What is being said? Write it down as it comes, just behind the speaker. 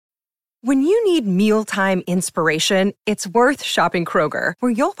When you need mealtime inspiration, it's worth shopping Kroger,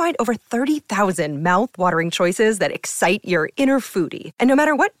 where you'll find over 30,000 mouth-watering choices that excite your inner foodie. And no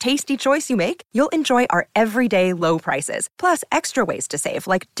matter what tasty choice you make, you'll enjoy our everyday low prices, plus extra ways to save,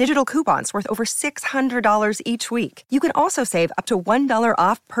 like digital coupons worth over $600 each week. You can also save up to $1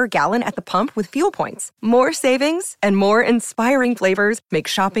 off per gallon at the pump with fuel points. More savings and more inspiring flavors make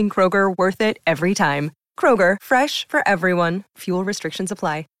shopping Kroger worth it every time. Kroger, fresh for everyone. Fuel restrictions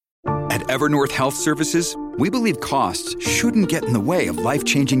apply. At Evernorth Health Services, we believe costs shouldn't get in the way of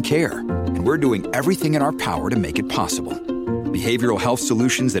life-changing care, and we're doing everything in our power to make it possible. Behavioral health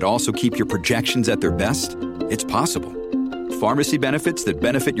solutions that also keep your projections at their best? It's possible. Pharmacy benefits that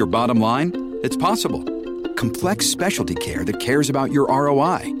benefit your bottom line? It's possible. Complex specialty care that cares about your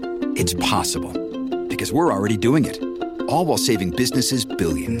ROI? It's possible. Because we're already doing it. All while saving businesses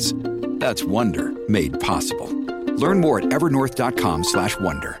billions. That's Wonder made possible. Learn more at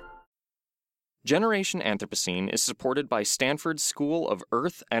evernorth.com/wonder. Generation Anthropocene is supported by Stanford School of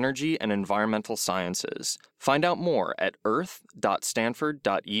Earth, Energy, and Environmental Sciences. Find out more at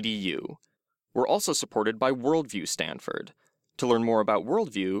earth.stanford.edu. We're also supported by Worldview Stanford. To learn more about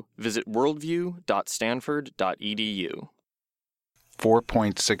Worldview, visit worldview.stanford.edu.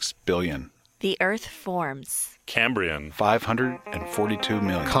 4.6 billion. The Earth forms. Cambrian. 542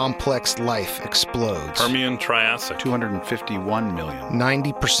 million. Complex life explodes. Permian Triassic. 251 million.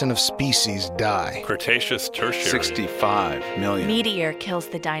 90% of species die. Cretaceous Tertiary. 65 million. Meteor kills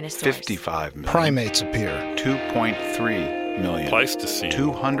the dinosaurs. 55 million. Primates appear. 2.3 million. Pleistocene.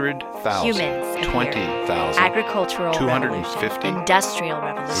 200,000. Humans. 20,000. Agricultural 250. revolution. Industrial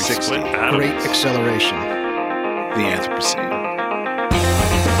revolution. 60. Great acceleration. The Anthropocene.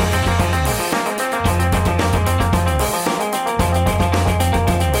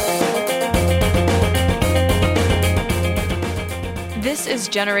 This is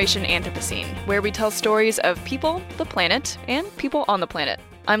Generation Anthropocene, where we tell stories of people, the planet, and people on the planet.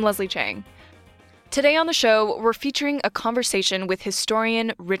 I'm Leslie Chang. Today on the show, we're featuring a conversation with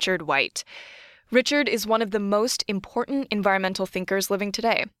historian Richard White. Richard is one of the most important environmental thinkers living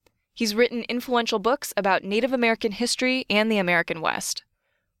today. He's written influential books about Native American history and the American West.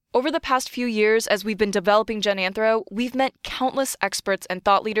 Over the past few years, as we've been developing Gen Anthro, we've met countless experts and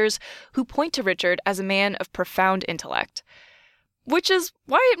thought leaders who point to Richard as a man of profound intellect. Which is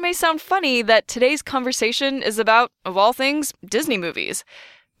why it may sound funny that today's conversation is about, of all things, Disney movies.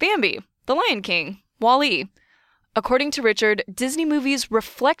 Bambi, The Lion King, WALL-E. According to Richard, Disney movies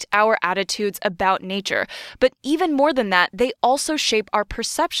reflect our attitudes about nature, but even more than that, they also shape our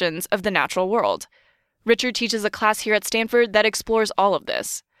perceptions of the natural world. Richard teaches a class here at Stanford that explores all of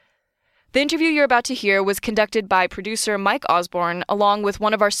this. The interview you're about to hear was conducted by producer Mike Osborne along with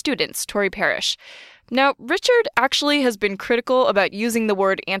one of our students, Tori Parrish. Now, Richard actually has been critical about using the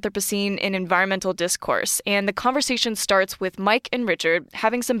word Anthropocene in environmental discourse, and the conversation starts with Mike and Richard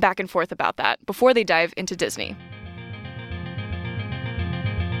having some back and forth about that before they dive into Disney.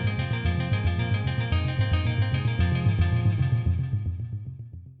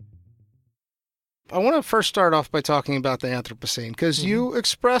 I want to first start off by talking about the Anthropocene, because you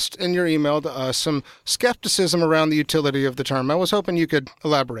expressed in your email to us some skepticism around the utility of the term. I was hoping you could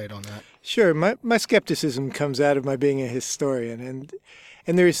elaborate on that. Sure. My skepticism comes out of my being a historian, and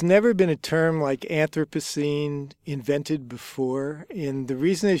there's never been a term like Anthropocene invented before. And the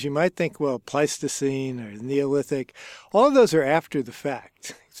reason is you might think, well, Pleistocene or Neolithic, all of those are after the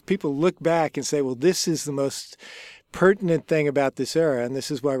fact. People look back and say, well, this is the most pertinent thing about this era, and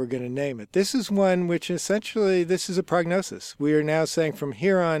this is why we're going to name it. This is one which essentially, this is a prognosis. We are now saying from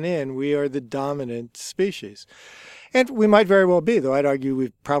here on in, we are the dominant species. And we might very well be, though I'd argue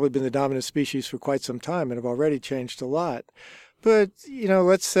we've probably been the dominant species for quite some time and have already changed a lot. But,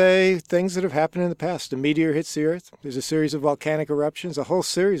 let's say things that have happened in the past. A meteor hits the Earth. There's a series of volcanic eruptions. A whole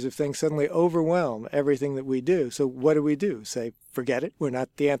series of things suddenly overwhelm everything that we do. So what do? Say, forget it. We're not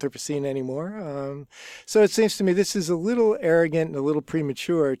the Anthropocene anymore. So it seems to me this is a little arrogant and a little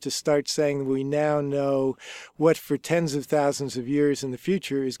premature to start saying that we now know what for tens of thousands of years in the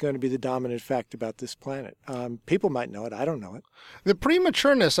future is going to be the dominant fact about this planet. People might know it. I don't know it. The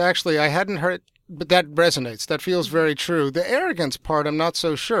prematureness, actually, I hadn't heard. But that resonates. That feels very true. The arrogance part, I'm not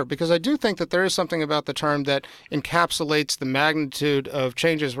so sure, because I do think that there is something about the term that encapsulates the magnitude of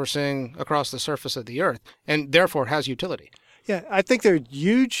changes we're seeing across the surface of the Earth, and therefore has utility. Yeah, I think there are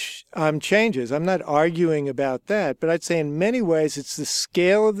huge changes. I'm not arguing about that, but I'd say in many ways it's the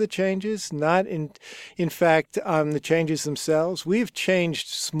scale of the changes, not in fact, the changes themselves. We've changed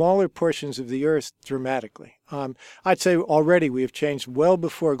smaller portions of the Earth dramatically. I'd say already we have changed well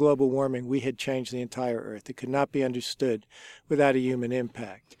before global warming. We had changed the entire Earth. It could not be understood without a human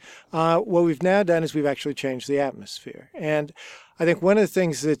impact. What we've now done is we've actually changed the atmosphere. And I think one of the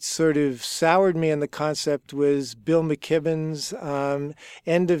things that sort of soured me in the concept was Bill McKibben's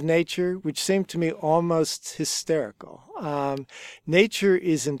End of Nature, which seemed to me almost hysterical. Nature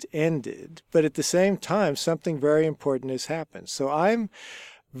isn't ended, but at the same time, something very important has happened. So I'm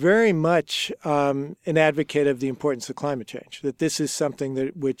very much an advocate of the importance of climate change, that this is something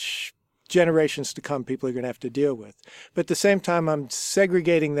that which generations to come people are going to have to deal with. But at the same time, I'm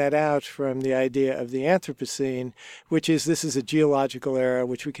segregating that out from the idea of the Anthropocene, which is this is a geological era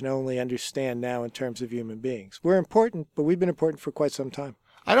which we can only understand now in terms of human beings. We're important, but we've been important for quite some time.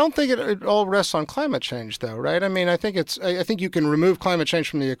 I don't think it all rests on climate change, though, right? I mean, I think you can remove climate change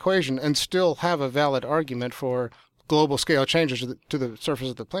from the equation and still have a valid argument for global scale changes to the surface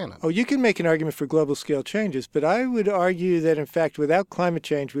of the planet. Oh, you can make an argument for global scale changes, but I would argue that, in fact, without climate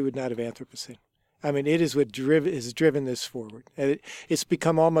change, we would not have Anthropocene. I mean, it is what has driven this forward. It's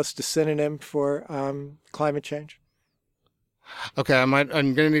become almost a synonym for climate change. Okay, I'm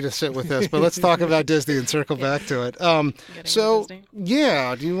going to need to sit with this, but let's talk about Disney and circle back to it.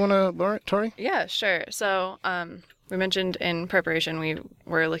 Yeah, do you want to, Tori? Yeah, sure. So, we mentioned in preparation we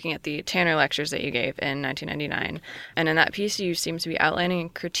were looking at the Tanner lectures that you gave in 1999. And in that piece, you seem to be outlining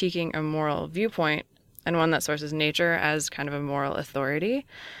and critiquing a moral viewpoint, and one that sources nature as kind of a moral authority.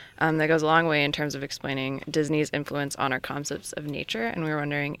 That goes a long way in terms of explaining Disney's influence on our concepts of nature. And we were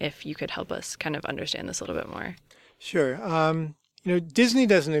wondering if you could help us kind of understand this a little bit more. Sure. Disney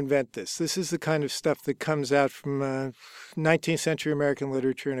doesn't invent this. This is the kind of stuff that comes out from 19th century American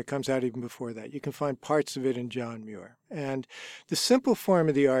literature, and it comes out even before that. You can find parts of it in John Muir. And the simple form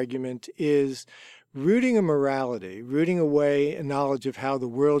of the argument is rooting a morality, rooting away a knowledge of how the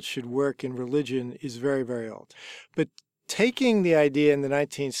world should work in religion is very, very old. But taking the idea in the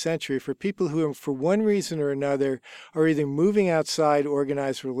 19th century for people who, for one reason or another, are either moving outside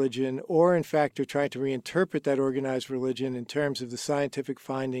organized religion or, in fact, are trying to reinterpret that organized religion in terms of the scientific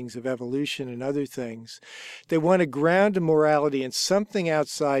findings of evolution and other things. They want to ground a morality in something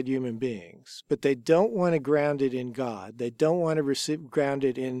outside human beings, but they don't want to ground it in God. They don't want to ground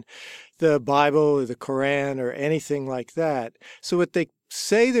it in the Bible or the Quran or anything like that. So what they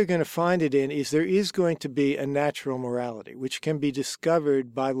say they're going to find it in is there is going to be a natural morality, which can be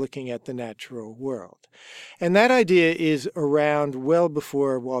discovered by looking at the natural world. And that idea is around well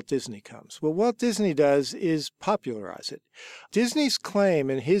before Walt Disney comes. What Walt Disney does is popularize it. Disney's claim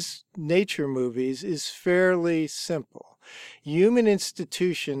in his nature movies is fairly simple. Human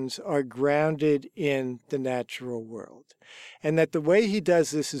institutions are grounded in the natural world. And that the way he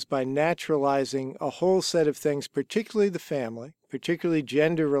does this is by naturalizing a whole set of things, particularly the family, particularly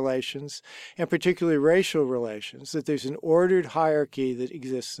gender relations, and particularly racial relations, that there's an ordered hierarchy that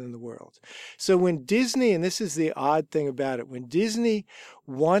exists in the world. So when Disney, and this is the odd thing about it, when Disney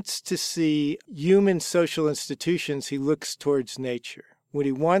wants to see human social institutions, he looks towards nature. When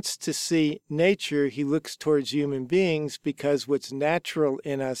he wants to see nature, he looks towards human beings because what's natural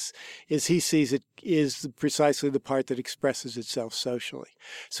in us is he sees it is precisely the part that expresses itself socially.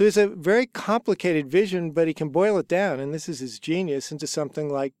 So it's a very complicated vision, but he can boil it down, and this is his genius, into something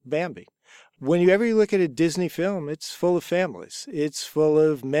like Bambi. Whenever you look at a Disney film, it's full of families. It's full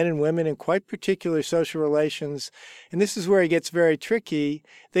of men and women in quite particular social relations. And this is where it gets very tricky.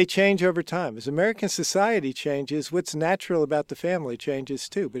 They change over time. As American society changes, what's natural about the family changes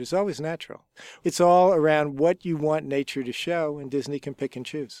too, but it's always natural. It's all around what you want nature to show, and Disney can pick and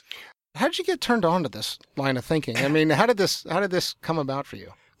choose. How did you get turned on to this line of thinking? I mean, how did this come about for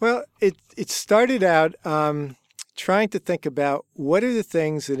you? Well, it started out trying to think about what are the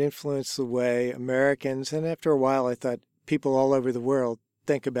things that influence the way Americans, and after a while I thought people all over the world,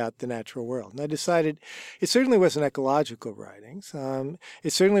 think about the natural world. And I decided it certainly wasn't ecological writings.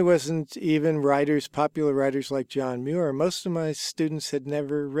 It certainly wasn't even popular writers like John Muir. Most of my students had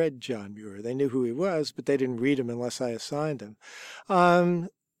never read John Muir. They knew who he was, but they didn't read him unless I assigned him.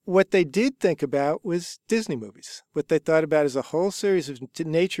 What they did think about was Disney movies. What they thought about is a whole series of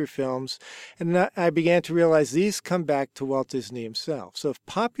nature films. And I began to realize these come back to Walt Disney himself. So if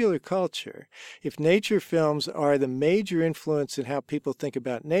popular culture, if nature films are the major influence in how people think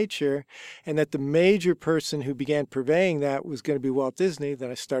about nature, and that the major person who began purveying that was going to be Walt Disney, then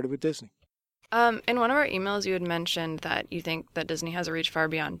I started with Disney. In one of our emails, you had mentioned that you think that Disney has a reach far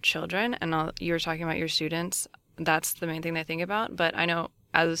beyond children, and you were talking about your students. that's the main thing they think about. But I know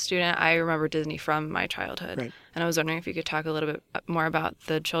as a student, I remember Disney from my childhood. Right. And I was wondering if you could talk a little bit more about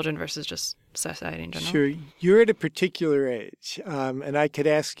the children versus just society in general. Sure. You're at a particular age, and I could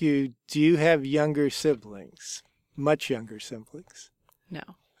ask you, do you have younger siblings? Much younger siblings? No.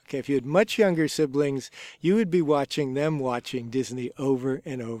 Okay, if you had much younger siblings, you would be watching them watching Disney over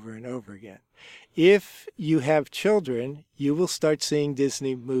and over and over again. If you have children, you will start seeing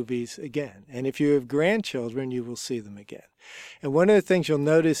Disney movies again. And if you have grandchildren, you will see them again. And one of the things you'll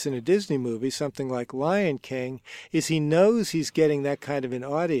notice in a Disney movie, something like Lion King, is he knows he's getting that kind of an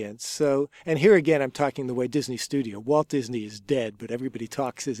audience. So, and here again, I'm talking the way Disney Studio. Walt Disney is dead, but everybody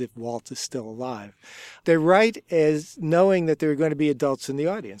talks as if Walt is still alive. They're right as knowing that there are going to be adults in the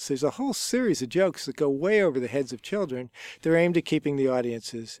audience. There's a whole series of jokes that go way over the heads of children. They're aimed at keeping the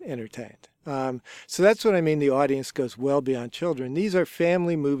audiences entertained. So that's what I mean. The audience goes well beyond children. These are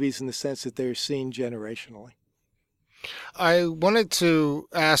family movies in the sense that they're seen generationally. I wanted to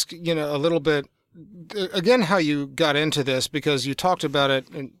ask, a little bit, again, how you got into this, because you talked about it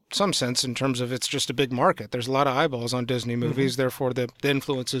in some sense in terms of it's just a big market. There's a lot of eyeballs on Disney movies, therefore the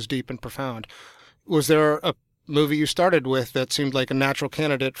influence is deep and profound. Was there a movie you started with that seemed like a natural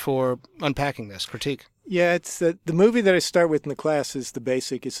candidate for unpacking this critique? Yeah, it's the movie that I start with in the class is the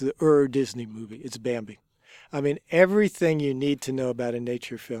basic. It's the Disney movie. It's Bambi. I mean, everything you need to know about a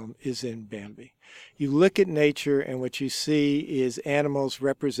nature film is in Bambi. You look at nature and what you see is animals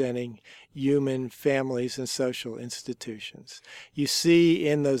representing human families and social institutions. You see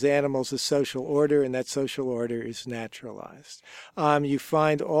in those animals a social order, and that social order is naturalized. You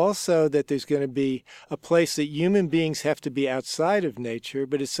find also that there's going to be a place that human beings have to be outside of nature,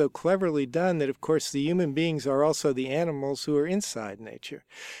 but it's so cleverly done that, of course, the human beings are also the animals who are inside nature.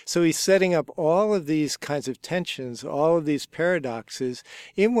 So he's setting up all of these kinds of tensions, all of these paradoxes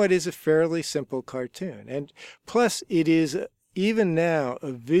in what is a fairly simple cartoon. And plus, it is even now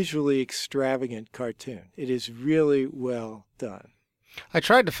a visually extravagant cartoon. It is really well done. I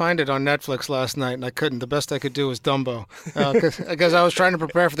tried to find it on Netflix last night, and I couldn't. The best I could do was Dumbo, because I was trying to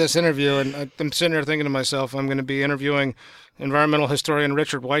prepare for this interview, and I'm sitting here thinking to myself, I'm going to be interviewing environmental historian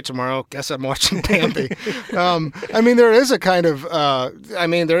Richard White tomorrow. Guess I'm watching Bambi. There is a kind of,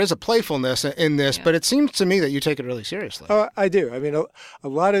 there is a playfulness in this, but it seems to me that you take it really seriously. Oh, I do. I mean, a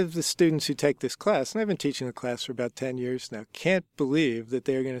lot of the students who take this class, and I've been teaching the class for about 10 years now, can't believe that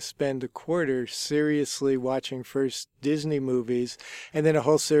they're going to spend a quarter seriously watching first Disney movies and then a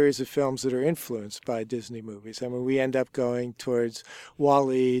whole series of films that are influenced by Disney movies. I mean, we end up going towards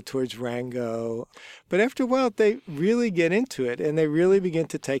WALL-E, towards Rango. But after a while, they really get into it, and they really begin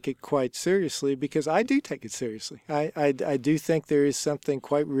to take it quite seriously, because I do take it seriously. I do think there is something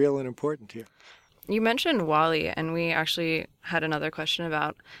quite real and important here. You mentioned WALL-E, and we actually had another question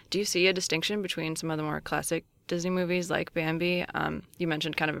about, do you see a distinction between some of the more classic Disney movies like Bambi? You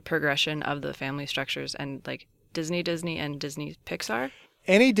mentioned kind of a progression of the family structures and like Disney and Disney Pixar.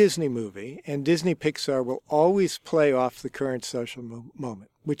 Any Disney movie and Disney Pixar will always play off the current social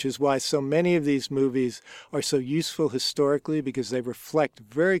moment, which is why so many of these movies are so useful historically, because they reflect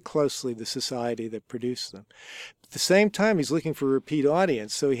very closely the society that produced them. At the same time, he's looking for a repeat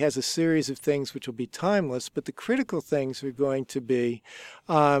audience, so he has a series of things which will be timeless, but the critical things are going to be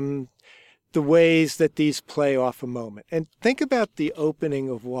the ways that these play off a moment. And think about the opening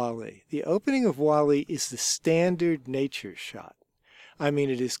of WALL-E. The opening of WALL-E is the standard nature shot. I mean,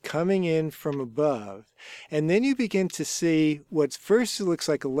 it is coming in from above. And then you begin to see what first it looks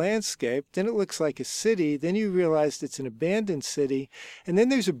like a landscape, then it looks like a city, then you realize it's an abandoned city. And then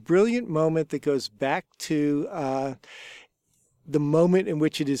there's a brilliant moment that goes back to the moment in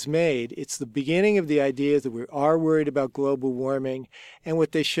which it is made. It's the beginning of the idea that we are worried about global warming, and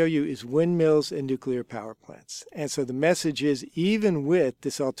what they show you is windmills and nuclear power plants. And so the message is, even with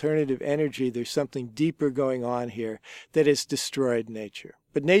this alternative energy, there's something deeper going on here that has destroyed nature.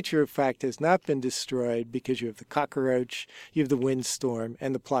 But nature, in fact, has not been destroyed, because you have the cockroach, you have the windstorm,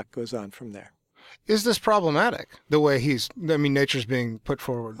 and the plot goes on from there. Is this problematic, the way nature's being put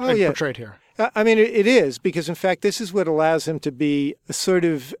forward and portrayed here? I mean, it is, because, in fact, this is what allows him to be a sort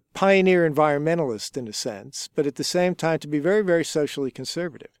of pioneer environmentalist in a sense, but at the same time to be very, very socially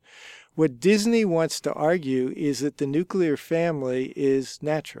conservative. What Disney wants to argue is that the nuclear family is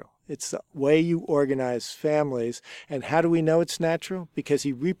natural. It's the way you organize families. And how do we know it's natural? Because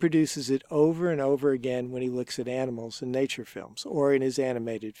he reproduces it over and over again when he looks at animals in nature films or in his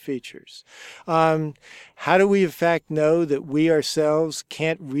animated features. How do we, in fact, know that we ourselves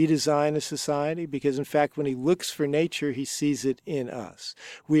can't redesign a society? Because, in fact, when he looks for nature, he sees it in us.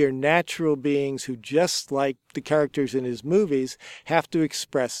 We are natural beings who, just like the characters in his movies, have to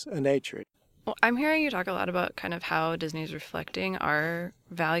express a nature. Well, I'm hearing you talk a lot about kind of how Disney's reflecting our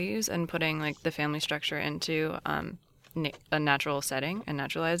values and putting like the family structure into a natural setting and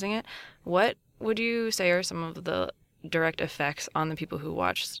naturalizing it. What would you say are some of the direct effects on the people who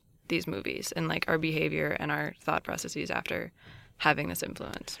watch these movies and like our behavior and our thought processes after having this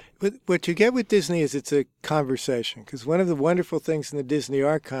influence? What you get with Disney is it's a conversation, because one of the wonderful things in the Disney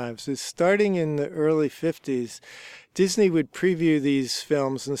archives is starting in the early 50s, Disney would preview these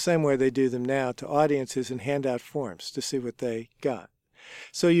films in the same way they do them now to audiences and hand out forms to see what they got.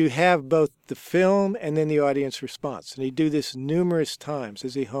 So you have both the film and then the audience response. And he'd do this numerous times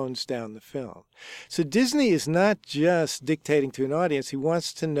as he hones down the film. So Disney is not just dictating to an audience. He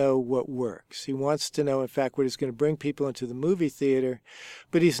wants to know what works. He wants to know, in fact, what is going to bring people into the movie theater.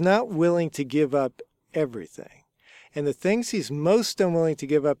 But he's not willing to give up everything. And the things he's most unwilling to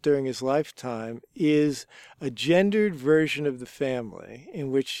give up during his lifetime is a gendered version of the family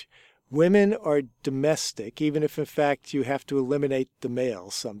in which women are domestic, even if, in fact, you have to eliminate the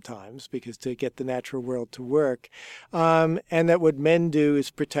males sometimes because to get the natural world to work, and that what men do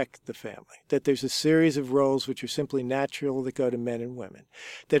is protect the family, that there's a series of roles which are simply natural that go to men and women,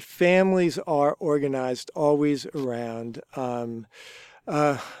 that families are organized always around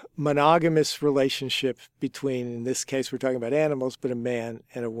monogamous relationship between, in this case, we're talking about animals, but a man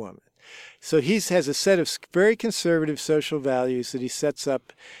and a woman. So he has a set of very conservative social values that he sets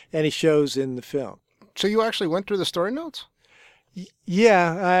up and he shows in the film. So you actually went through the story notes?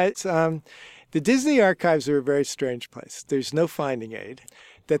 Yeah. The Disney archives are a very strange place. There's no finding aid.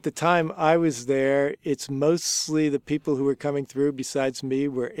 At the time I was there, it's mostly the people who were coming through, besides me,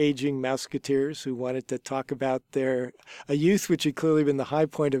 were aging Mouseketeers who wanted to talk about a youth which had clearly been the high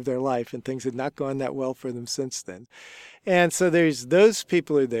point of their life, and things had not gone that well for them since then. And so there's those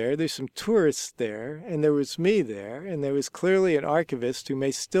people are there. There's some tourists there, and there was me there, and there was clearly an archivist who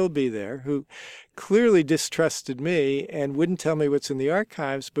may still be there, who clearly distrusted me and wouldn't tell me what's in the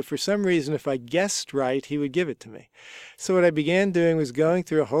archives, but for some reason, if I guessed right, he would give it to me. So what I began doing was going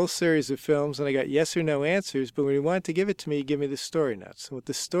through a whole series of films, and I got yes or no answers, but when he wanted to give it to me, he'd give me the story notes. And what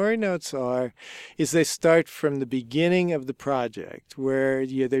the story notes are is they start from the beginning of the project, where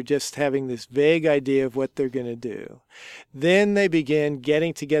they're just having this vague idea of what they're going to do. Then they begin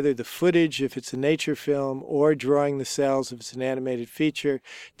getting together the footage if it's a nature film, or drawing the cells if it's an animated feature,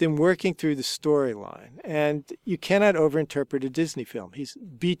 then working through the storyline. And you cannot overinterpret a Disney film. He's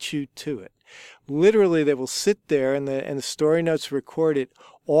beat you to it. Literally, they will sit there and the story notes record it,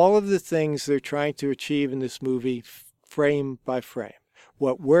 all of the things they're trying to achieve in this movie frame by frame.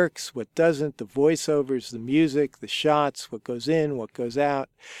 What works, what doesn't, the voiceovers, the music, the shots, what goes in, what goes out.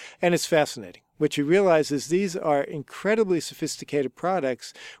 And it's fascinating. What you realize is these are incredibly sophisticated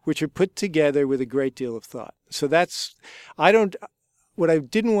products which are put together with a great deal of thought. So what I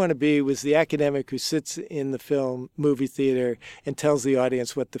didn't want to be was the academic who sits in the movie theater and tells the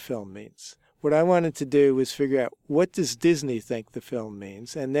audience what the film means. What I wanted to do was figure out, what does Disney think the film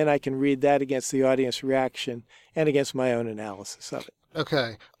means? And then I can read that against the audience reaction and against my own analysis of it.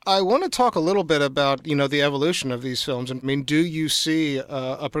 Okay. I want to talk a little bit about, the evolution of these films. I mean, do you see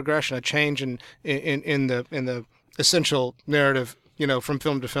a progression, a change in the essential narrative, from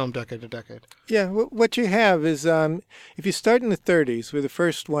film to film, decade to decade? Yeah, what you have is, if you start in the 30s, where the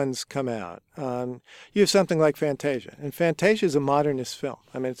first ones come out, you have something like Fantasia. And Fantasia is a modernist film.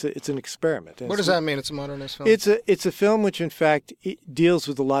 I mean, it's an experiment. What does that mean, it's a modernist film? It's a film which, in fact, deals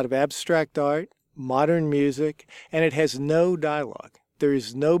with a lot of abstract art, modern music, and it has no dialogue. There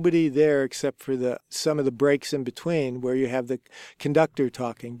is nobody there except for some of the breaks in between where you have the conductor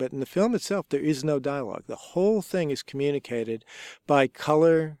talking. But in the film itself, there is no dialogue. The whole thing is communicated by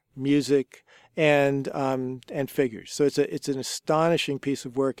color, music, and figures. So it's an astonishing piece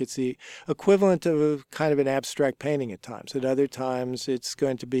of work. It's the equivalent of a kind of an abstract painting at times. At other times, it's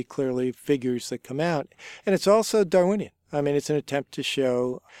going to be clearly figures that come out. And it's also Darwinian. I mean, it's an attempt to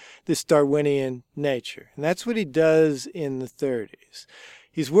show this Darwinian nature. And that's what he does in the 30s.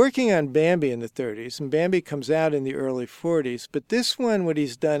 He's working on Bambi in the 30s, and Bambi comes out in the early 40s. But this one, what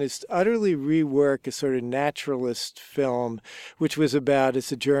he's done is utterly rework a sort of naturalist film, which was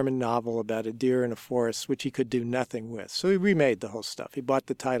it's a German novel about a deer in a forest, which he could do nothing with. So he remade the whole stuff. He bought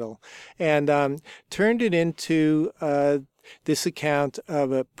the title and turned it into this account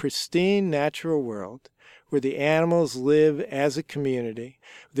of a pristine natural world where the animals live as a community.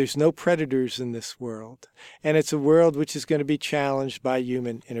 There's no predators in this world. And it's a world which is going to be challenged by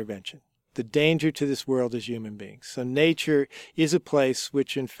human intervention. The danger to this world is human beings. So nature is a place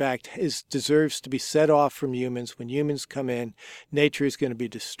which, in fact, deserves to be set off from humans. When humans come in, nature is going to be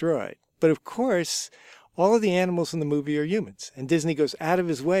destroyed. But of course, all of the animals in the movie are humans, and Disney goes out of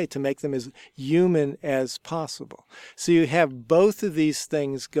his way to make them as human as possible. So you have both of these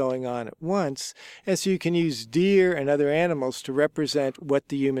things going on at once, and so you can use deer and other animals to represent what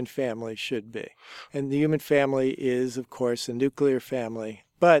the human family should be. And the human family is, of course, a nuclear family,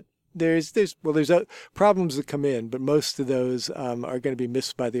 but there's problems that come in, but most of those are going to be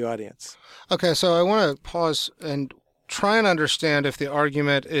missed by the audience. Okay, so I want to pause and try and understand if the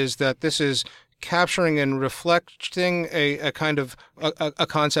argument is that this is capturing and reflecting a kind of a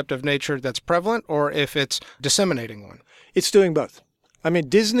concept of nature that's prevalent, or if it's disseminating one. It's doing both. I mean,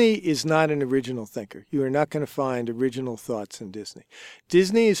 Disney is not an original thinker. You are not going to find original thoughts in Disney.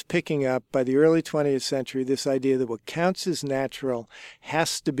 Disney is picking up, by the early 20th century, this idea that what counts as natural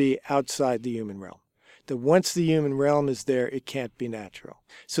has to be outside the human realm. That once the human realm is there, it can't be natural.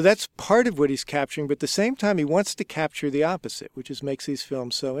 So that's part of what he's capturing, but at the same time, he wants to capture the opposite, which is makes these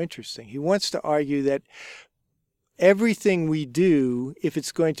films so interesting. He wants to argue that everything we do, if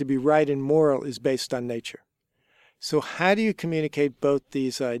it's going to be right and moral, is based on nature. So how do you communicate both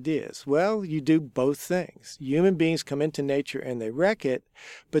these ideas? Well, you do both things. Human beings come into nature and they wreck it,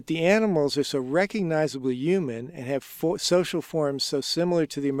 but the animals are so recognizably human and have social forms so similar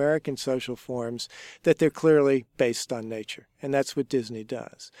to the American social forms that they're clearly based on nature. And that's what Disney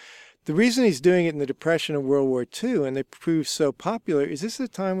does. The reason he's doing it in the Depression and World War II, and they prove so popular, is this is a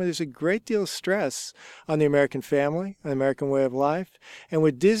time where there's a great deal of stress on the American family, on the American way of life. And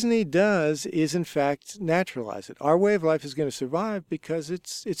what Disney does is, in fact, naturalize it. Our way of life is going to survive because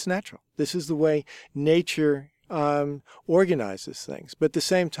it's natural. This is the way nature organizes things. But at the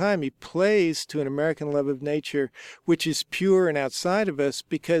same time, he plays to an American love of nature, which is pure and outside of us,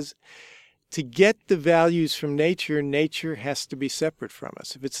 because to get the values from nature, nature has to be separate from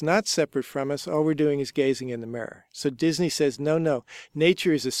us. If it's not separate from us, all we're doing is gazing in the mirror. So Disney says, no,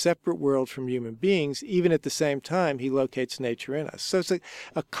 nature is a separate world from human beings. Even at the same time, he locates nature in us. So it's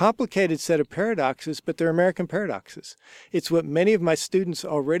a complicated set of paradoxes, but they're American paradoxes. It's what many of my students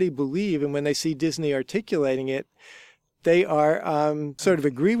already believe, and when they see Disney articulating it, they are sort of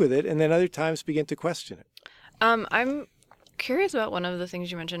agree with it, and then other times begin to question it. I'm curious about one of the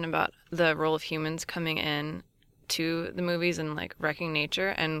things you mentioned about the role of humans coming in to the movies and like wrecking nature,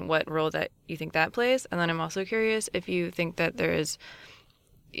 and what role that you think that plays. And then I'm also curious if you think that there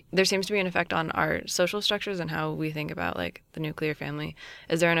seems to be an effect on our social structures and how we think about like the nuclear family.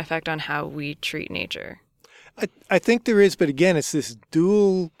 Is there an effect on how we treat nature? I think there is, but again, it's this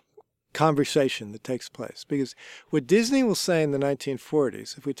dual conversation that takes place. Because what Disney will say in the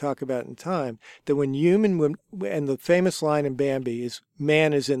 1940s, if we talk about in time, that and the famous line in Bambi is,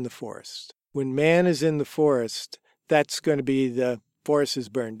 man is in the forest. When man is in the forest, that's going to be the forest is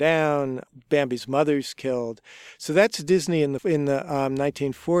burned down, Bambi's mother's killed. So that's Disney in the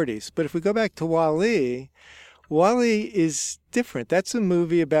 1940s. But if we go back to WALL-E is different. That's a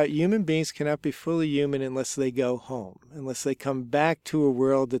movie about human beings cannot be fully human unless they go home, unless they come back to a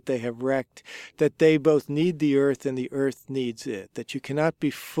world that they have wrecked, that they both need the earth and the earth needs it, that you cannot be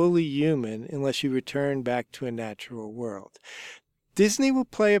fully human unless you return back to a natural world. Disney will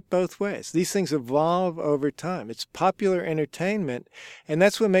play it both ways. These things evolve over time. It's popular entertainment, and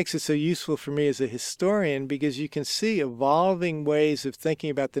that's what makes it so useful for me as a historian, because you can see evolving ways of thinking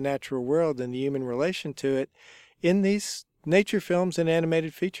about the natural world and the human relation to it in these nature films and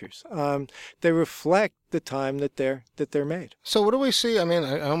animated features. They reflect the time that they're made. So what do we see? I mean,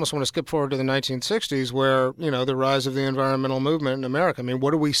 I almost want to skip forward to the 1960s where, the rise of the environmental movement in America. I mean,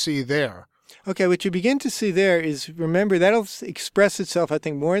 what do we see there? Okay, what you begin to see there is, remember, that'll express itself, I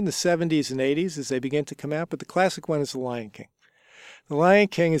think, more in the 70s and 80s as they begin to come out, but the classic one is The Lion King. The Lion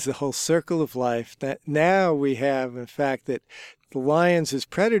King is the whole circle of life that now we have, in fact, that the lions as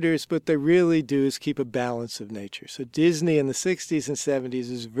predators, but they really do is keep a balance of nature. So Disney in the 60s and 70s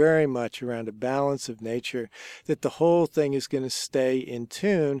is very much around a balance of nature, that the whole thing is going to stay in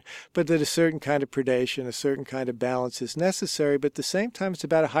tune, but that a certain kind of predation, a certain kind of balance is necessary, but at the same time it's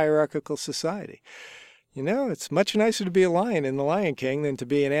about a hierarchical society. It's much nicer to be a lion in The Lion King than to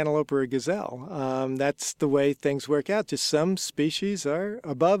be an antelope or a gazelle. That's the way things work out. Just some species are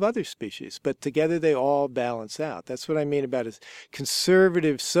above other species, but together they all balance out. That's what I mean about a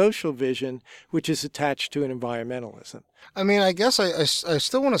conservative social vision, which is attached to an environmentalism. I mean, I guess I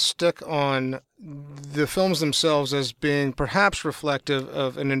still want to stick on the films themselves as being perhaps reflective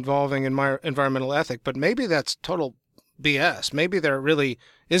of an evolving environmental ethic, but maybe that's total BS. Maybe there really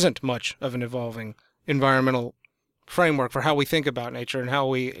isn't much of an evolving environmental framework for how we think about nature and how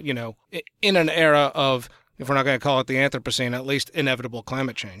we, in an era of, if we're not going to call it the Anthropocene, at least inevitable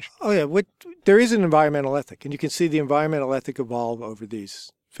climate change. Oh, yeah. There is an environmental ethic, and you can see the environmental ethic evolve over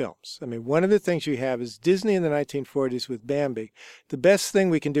these films. I mean, one of the things you have is Disney in the 1940s with Bambi. The best thing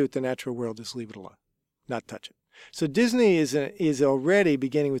we can do with the natural world is leave it alone, not touch it. So Disney is already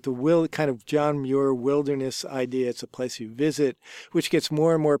beginning with the kind of John Muir wilderness idea. It's a place you visit, which gets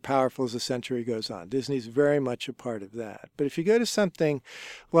more and more powerful as the century goes on. Disney's very much a part of that. But if you go to something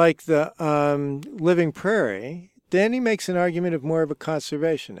like the Living Prairie, then he makes an argument of more of a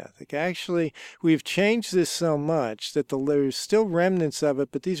conservation ethic. Actually, we've changed this so much that there's still remnants of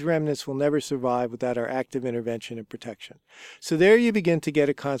it, but these remnants will never survive without our active intervention and protection. So there you begin to get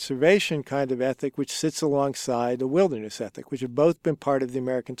a conservation kind of ethic which sits alongside a wilderness ethic, which have both been part of the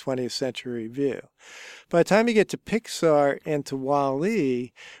American 20th century view. By the time you get to Pixar and to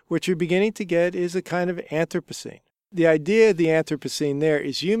Wall-E, what you're beginning to get is a kind of Anthropocene. The idea of the Anthropocene there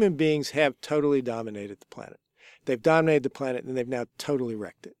is human beings have totally dominated the planet. They've dominated the planet, and they've now totally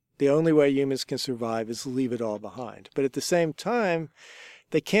wrecked it. The only way humans can survive is leave it all behind. But at the same time,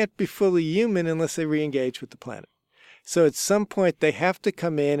 they can't be fully human unless they re-engage with the planet. So at some point, they have to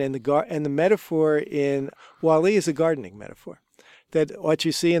come in, and the metaphor in Wall-E is a gardening metaphor. That what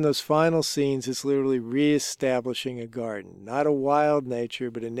you see in those final scenes is literally reestablishing a garden, not a wild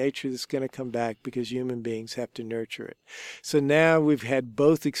nature, but a nature that's going to come back because human beings have to nurture it. So now we've had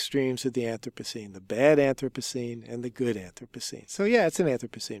both extremes of the Anthropocene, the bad Anthropocene and the good Anthropocene. So yeah, it's an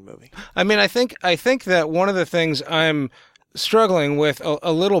Anthropocene movie. I mean, I think that one of the things I'm struggling with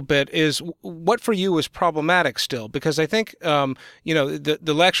a little bit is what for you was problematic still, because I think, the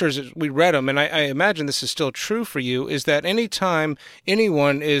lectures, we read them, and I imagine this is still true for you, is that anytime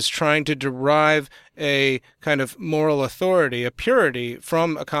anyone is trying to derive a kind of moral authority, a purity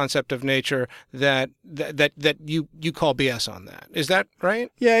from a concept of nature, that you call BS on that. Is that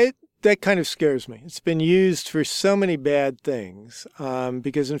right? Yeah, that kind of scares me. It's been used for so many bad things,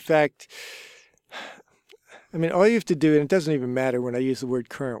 because in fact, I mean, all you have to do, and it doesn't even matter when I use the word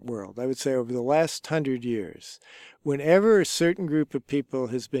current world, I would say over the last 100 years, whenever a certain group of people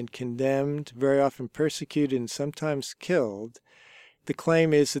has been condemned, very often persecuted, and sometimes killed, the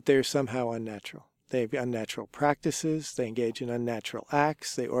claim is that they're somehow unnatural. They have unnatural practices, they engage in unnatural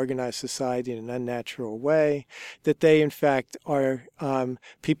acts, they organize society in an unnatural way, that they in fact are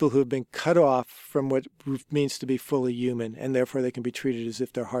people who have been cut off from what means to be fully human, and therefore they can be treated as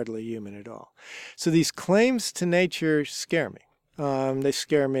if they're hardly human at all. So these claims to nature scare me. They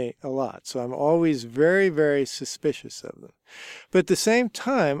scare me a lot. So I'm always very, very suspicious of them. But at the same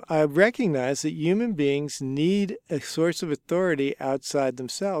time, I recognize that human beings need a source of authority outside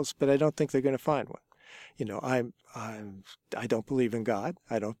themselves, but I don't think they're going to find one. You know, I don't believe in God.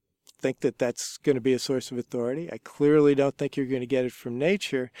 I don't think that that's going to be a source of authority. I clearly don't think you're going to get it from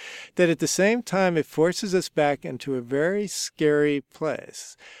nature. That at the same time, it forces us back into a very scary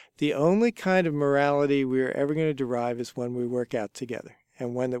place. The only kind of morality we're ever going to derive is when we work out together,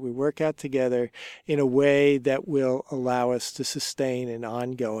 and one that we work out together in a way that will allow us to sustain an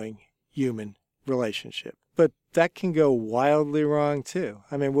ongoing human relationship. But that can go wildly wrong too.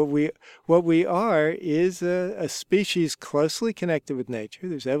 I mean, what we are is a species closely connected with nature.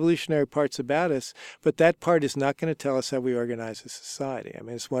 There's evolutionary parts about us, but that part is not going to tell us how we organize a society. I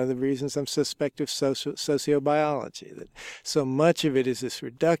mean, it's one of the reasons I'm suspect of sociobiology, that so much of it is this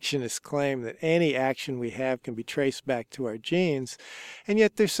reductionist claim that any action we have can be traced back to our genes, and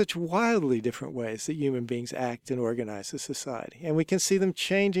yet there's such wildly different ways that human beings act and organize a society, and we can see them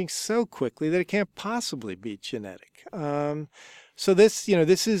changing so quickly that it can't possibly be genetic. So this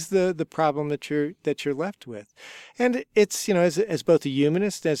is the problem that you're left with, and it's, as both a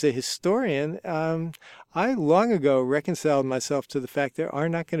humanist, as a historian, I long ago reconciled myself to the fact there are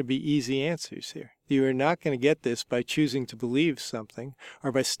not going to be easy answers here. You are not going to get this by choosing to believe something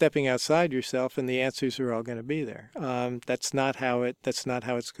or by stepping outside yourself, and the answers are all going to be there. That's not how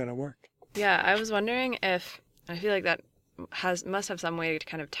it's going to work. Yeah, I was wondering if, I feel like that must have some way to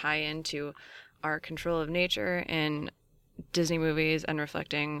kind of tie into our control of nature in Disney movies and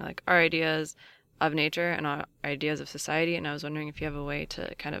reflecting like our ideas of nature and our ideas of society. And I was wondering if you have a way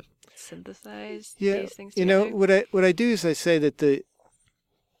to kind of synthesize these things together. What I do is I say that the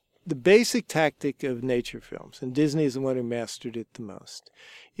basic tactic of nature films, and Disney is the one who mastered it the most,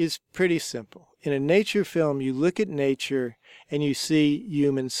 is pretty simple. In a nature film, you look at nature and you see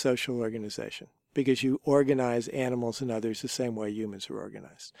human social organization, because you organize animals and others the same way humans are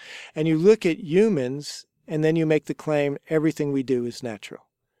organized. And you look at humans, and then you make the claim everything we do is natural.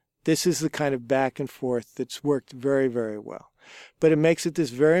 This is the kind of back and forth that's worked very, very well. But it makes it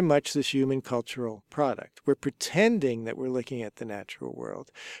very much this human cultural product. We're pretending that we're looking at the natural world.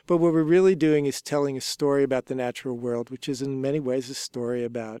 But what we're really doing is telling a story about the natural world, which is in many ways a story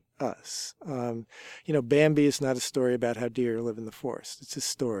about us. Bambi is not a story about how deer live in the forest. It's a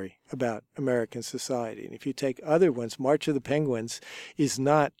story about American society. And if you take other ones, March of the Penguins is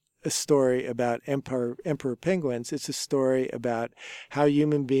not a story about emperor penguins. It's a story about how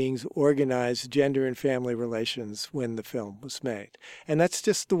human beings organized gender and family relations when the film was made. And that's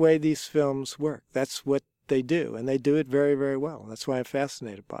just the way these films work. That's what they do, and they do it very, very well. That's why I'm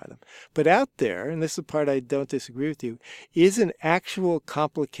fascinated by them. But out there, and this is the part I don't disagree with you, is an actual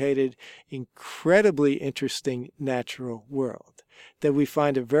complicated, incredibly interesting natural world that we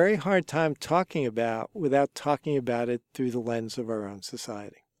find a very hard time talking about without talking about it through the lens of our own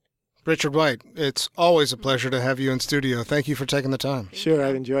society. Richard White, it's always a pleasure to have you in studio. Thank you for taking the time. Sure,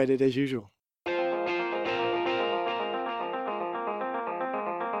 I've enjoyed it as usual.